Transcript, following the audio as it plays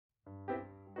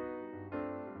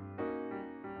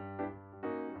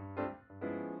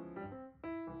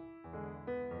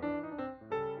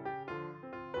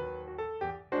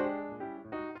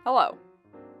Hello.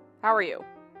 How are you?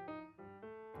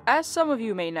 As some of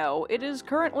you may know, it is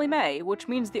currently May, which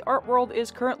means the art world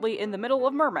is currently in the middle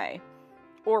of Mermay.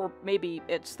 Or maybe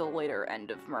it's the later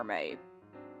end of Mermay.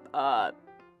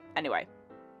 Anyway.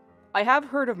 I have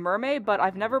heard of Mermay, but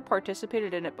I've never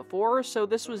participated in it before, so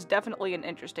this was definitely an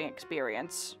interesting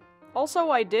experience.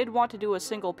 Also, I did want to do a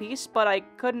single piece, but I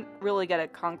couldn't really get a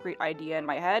concrete idea in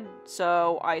my head,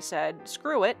 so I said,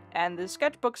 screw it, and the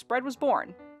sketchbook spread was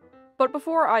born. But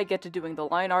before I get to doing the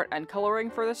line art and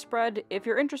coloring for this spread, if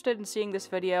you're interested in seeing this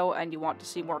video and you want to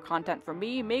see more content from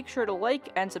me, make sure to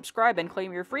like and subscribe and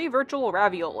claim your free virtual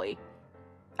ravioli.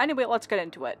 Anyway, let's get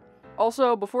into it.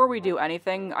 Also, before we do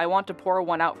anything, I want to pour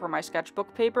one out for my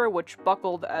sketchbook paper, which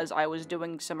buckled as I was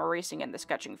doing some erasing in the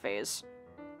sketching phase.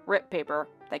 RIP paper,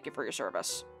 thank you for your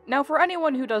service. Now, for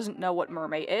anyone who doesn't know what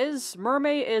Mermay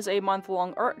is a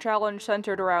month-long art challenge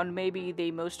centered around maybe the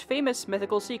most famous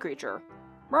mythical sea creature.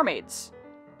 Mermaids.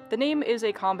 The name is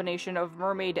a combination of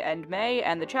mermaid and may,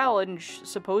 and the challenge,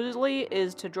 supposedly,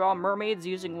 is to draw mermaids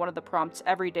using one of the prompts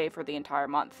every day for the entire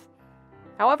month.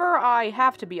 However, I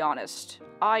have to be honest,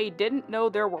 I didn't know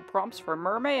there were prompts for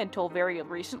Mermay until very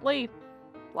recently,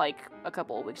 like a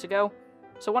couple of weeks ago.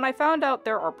 So when I found out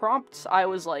there are prompts, I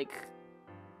was like,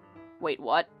 wait,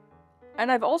 what? And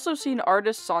I've also seen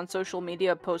artists on social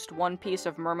media post one piece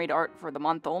of mermaid art for the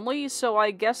month only, so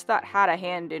I guess that had a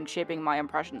hand in shaping my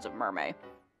impressions of Mermay.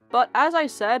 But as I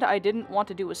said, I didn't want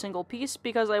to do a single piece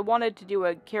because I wanted to do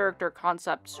a character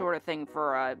concept sort of thing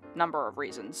for a number of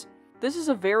reasons. This is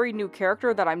a very new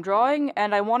character that I'm drawing,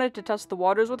 and I wanted to test the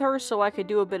waters with her so I could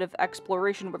do a bit of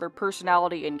exploration with her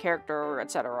personality and character,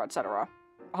 etc, etc.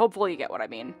 Hopefully you get what I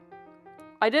mean.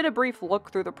 I did a brief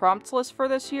look through the prompts list for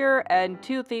this year, and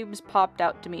two themes popped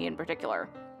out to me in particular.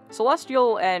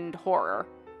 Celestial and horror.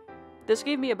 This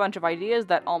gave me a bunch of ideas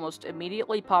that almost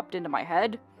immediately popped into my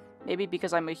head, maybe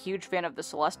because I'm a huge fan of the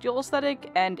celestial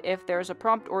aesthetic, and if there's a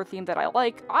prompt or theme that I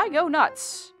like, I go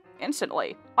nuts!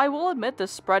 Instantly. I will admit this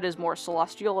spread is more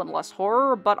celestial and less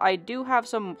horror, but I do have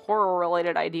some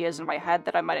horror-related ideas in my head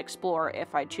that I might explore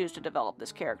if I choose to develop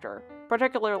this character,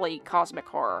 particularly cosmic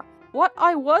horror. What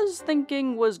I was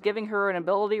thinking was giving her an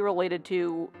ability related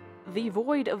to the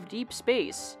void of deep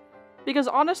space. Because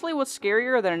honestly, what's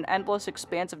scarier than an endless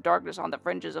expanse of darkness on the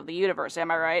fringes of the universe,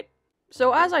 am I right?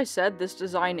 So as I said, this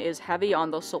design is heavy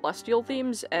on those celestial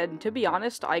themes, and to be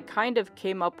honest, I kind of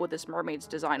came up with this mermaid's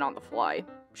design on the fly.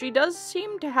 She does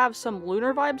seem to have some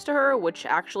lunar vibes to her, which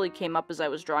actually came up as I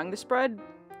was drawing the spread.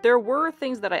 There were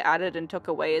things that I added and took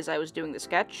away as I was doing the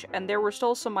sketch, and there were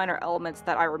still some minor elements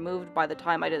that I removed by the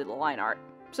time I did the line art.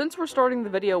 Since we're starting the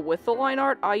video with the line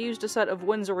art, I used a set of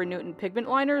Winsor Newton pigment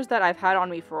liners that I've had on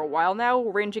me for a while now,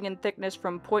 ranging in thickness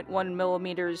from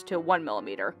 0.1mm to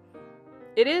 1mm.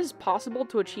 It is possible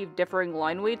to achieve differing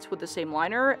line weights with the same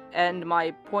liner, and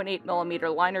my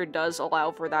 0.8mm liner does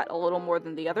allow for that a little more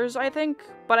than the others, I think,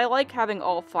 but I like having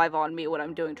all 5 on me when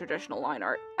I'm doing traditional line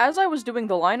art. As I was doing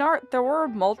the line art, there were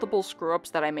multiple screw-ups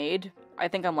that I made. I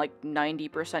think I'm like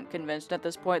 90% convinced at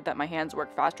this point that my hands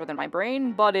work faster than my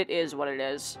brain, but it is what it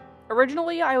is.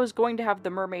 Originally, I was going to have the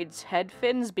mermaid's head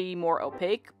fins be more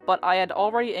opaque, but I had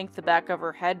already inked the back of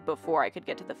her head before I could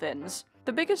get to the fins.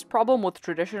 The biggest problem with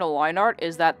traditional line art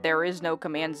is that there is no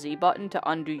Command-Z button to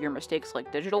undo your mistakes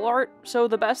like digital art, so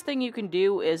the best thing you can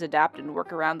do is adapt and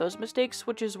work around those mistakes,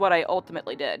 which is what I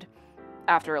ultimately did,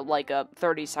 after like a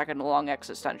 30-second long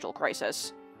existential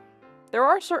crisis. There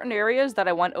are certain areas that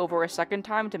I went over a second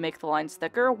time to make the lines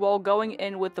thicker, while going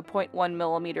in with the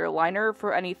 0.1mm liner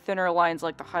for any thinner lines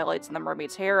like the highlights in the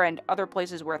mermaid's hair and other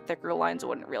places where thicker lines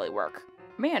wouldn't really work.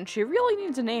 Man, she really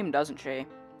needs a name, doesn't she?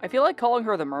 I feel like calling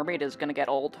her the mermaid is gonna get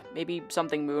old. Maybe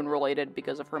something moon-related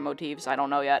because of her motifs, I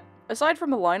don't know yet. Aside from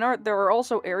the line art, there are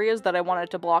also areas that I wanted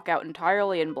to block out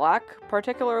entirely in black,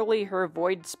 particularly her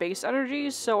void space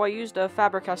energies, so I used a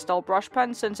Faber-Castell brush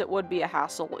pen since it would be a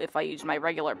hassle if I used my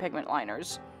regular pigment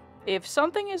liners. If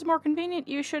something is more convenient,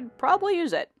 you should probably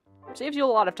use it. Saves you a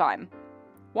lot of time.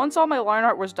 Once all my line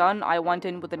art was done, I went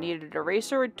in with a kneaded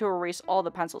eraser to erase all the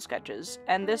pencil sketches,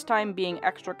 and this time being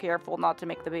extra careful not to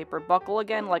make the paper buckle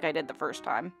again like I did the first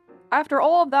time. After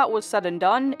all of that was said and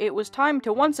done, it was time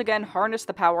to once again harness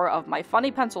the power of my funny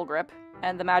pencil grip,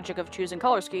 and the magic of choosing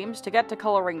color schemes to get to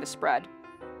coloring the spread.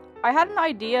 I had an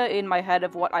idea in my head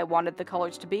of what I wanted the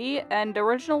colors to be, and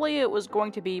originally it was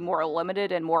going to be more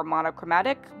limited and more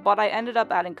monochromatic, but I ended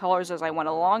up adding colors as I went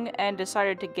along, and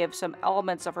decided to give some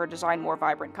elements of her design more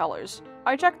vibrant colors.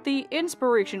 I checked the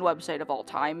inspiration website of all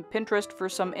time, Pinterest, for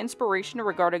some inspiration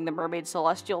regarding the mermaid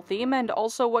celestial theme, and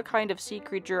also what kind of sea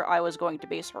creature I was going to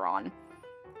base her on.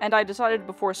 And I decided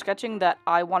before sketching that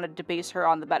I wanted to base her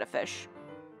on the betta fish.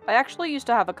 I actually used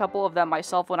to have a couple of them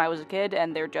myself when I was a kid,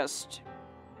 and their tails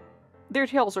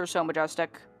are so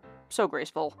majestic. So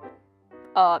graceful.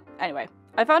 Anyway.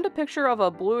 I found a picture of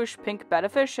a bluish-pink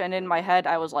bettafish, and in my head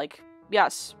I was like,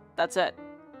 yes, that's it.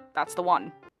 That's the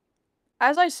one.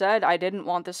 As I said, I didn't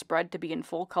want this spread to be in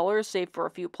full color, save for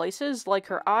a few places, like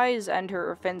her eyes and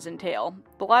her fins and tail.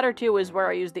 The latter two is where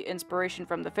I used the inspiration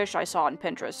from the fish I saw on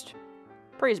Pinterest.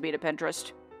 Praise be to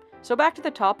Pinterest. So back to the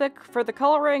topic. For the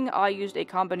coloring, I used a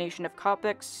combination of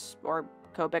Copics, or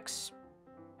Copics,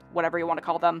 whatever you want to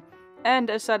call them,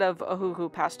 and a set of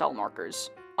Ohuhu pastel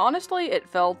markers. Honestly, it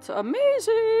felt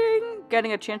amazing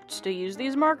getting a chance to use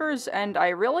these markers, and I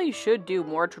really should do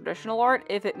more traditional art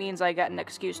if it means I get an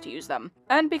excuse to use them.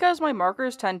 And because my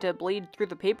markers tend to bleed through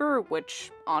the paper,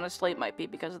 which honestly might be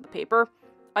because of the paper,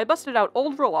 I busted out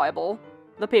Old Reliable,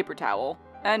 the paper towel,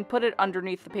 and put it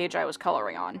underneath the page I was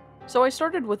coloring on. So I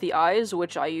started with the eyes,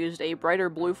 which I used a brighter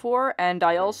blue for, and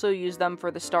I also used them for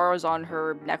the stars on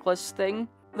her necklace thing.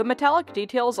 The metallic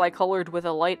details I colored with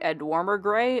a light and warmer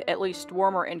gray, at least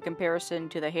warmer in comparison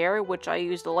to the hair, which I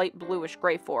used a light bluish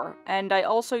gray for, and I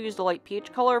also used a light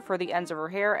peach color for the ends of her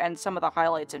hair and some of the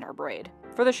highlights in her braid.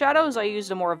 For the shadows, I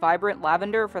used a more vibrant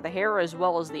lavender for the hair as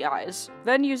well as the eyes.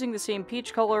 Then, using the same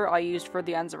peach color I used for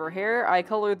the ends of her hair, I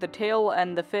colored the tail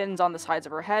and the fins on the sides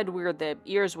of her head where the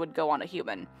ears would go on a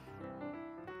human.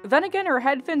 Then again, her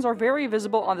head fins are very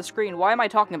visible on the screen. Why am I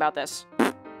talking about this?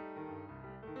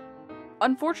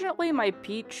 Unfortunately, my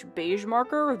peach beige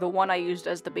marker, the one I used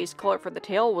as the base color for the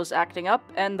tail, was acting up,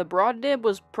 and the broad nib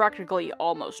was practically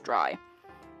almost dry.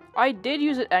 I did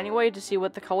use it anyway to see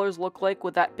what the colors look like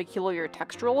with that peculiar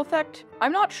textural effect.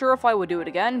 I'm not sure if I would do it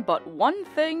again, but one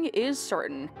thing is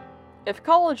certain. If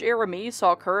college-era me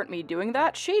saw current me doing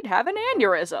that, she'd have an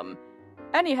aneurysm!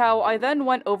 Anyhow, I then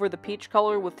went over the peach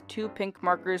color with 2 pink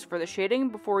markers for the shading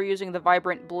before using the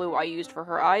vibrant blue I used for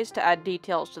her eyes to add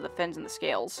details to the fins and the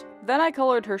scales. Then I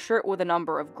colored her shirt with a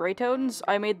number of gray tones,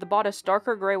 I made the bodice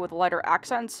darker gray with lighter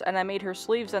accents, and I made her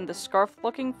sleeves and the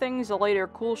scarf-looking things a lighter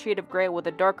cool shade of gray with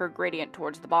a darker gradient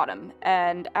towards the bottom.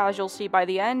 And as you'll see by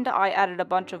the end, I added a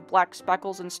bunch of black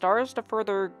speckles and stars to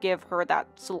further give her that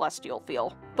celestial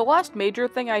feel. The last major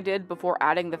thing I did before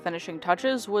adding the finishing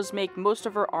touches was make most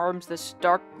of her arms this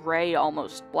dark gray,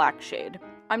 almost black shade.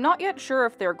 I'm not yet sure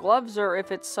if they're gloves or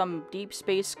if it's some deep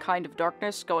space kind of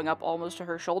darkness going up almost to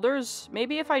her shoulders.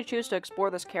 Maybe if I choose to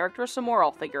explore this character some more,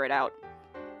 I'll figure it out.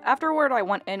 Afterward, I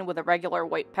went in with a regular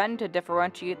white pen to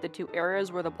differentiate the 2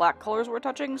 areas where the black colors were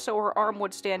touching so her arm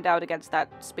would stand out against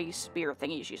that space spear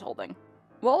thingy she's holding.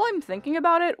 While I'm thinking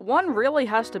about it, one really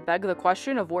has to beg the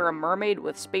question of where a mermaid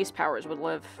with space powers would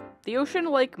live. The ocean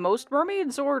like most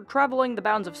mermaids, or traveling the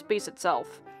bounds of space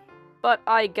itself? But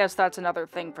I guess that's another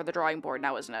thing for the drawing board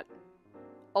now, isn't it?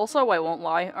 Also, I won't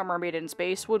lie, a mermaid in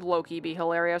space would low-key be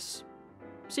hilarious.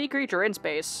 Sea creature in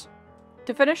space.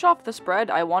 To finish off the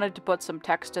spread, I wanted to put some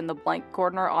text in the blank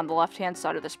corner on the left-hand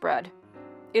side of the spread.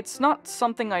 It's not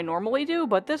something I normally do,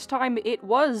 but this time it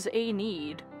was a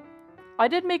need. I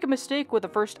did make a mistake with the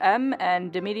first M,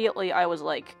 and immediately I was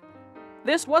like,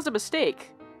 this was a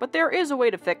mistake, but there is a way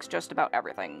to fix just about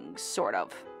everything, sort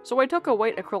of. So I took a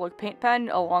white acrylic paint pen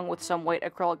along with some white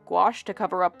acrylic gouache to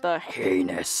cover up the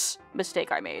heinous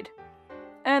mistake I made.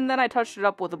 And then I touched it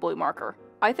up with a blue marker.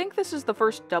 I think this is the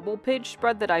first double-page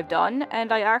spread that I've done,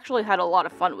 and I actually had a lot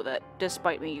of fun with it,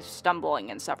 despite me stumbling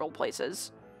in several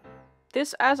places.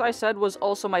 This, as I said, was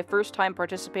also my first time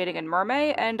participating in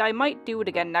Mermay, and I might do it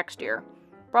again next year.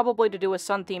 Probably to do a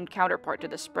sun-themed counterpart to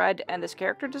this spread and this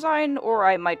character design, or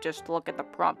I might just look at the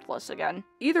prompt list again.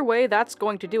 Either way, that's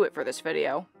going to do it for this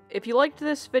video. If you liked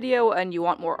this video and you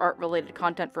want more art-related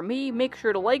content from me, make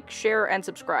sure to like, share, and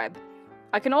subscribe.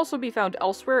 I can also be found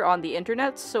elsewhere on the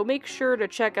internet, so make sure to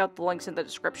check out the links in the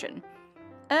description.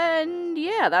 And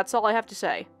yeah, that's all I have to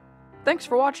say. Thanks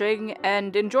for watching,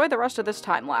 and enjoy the rest of this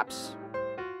time-lapse.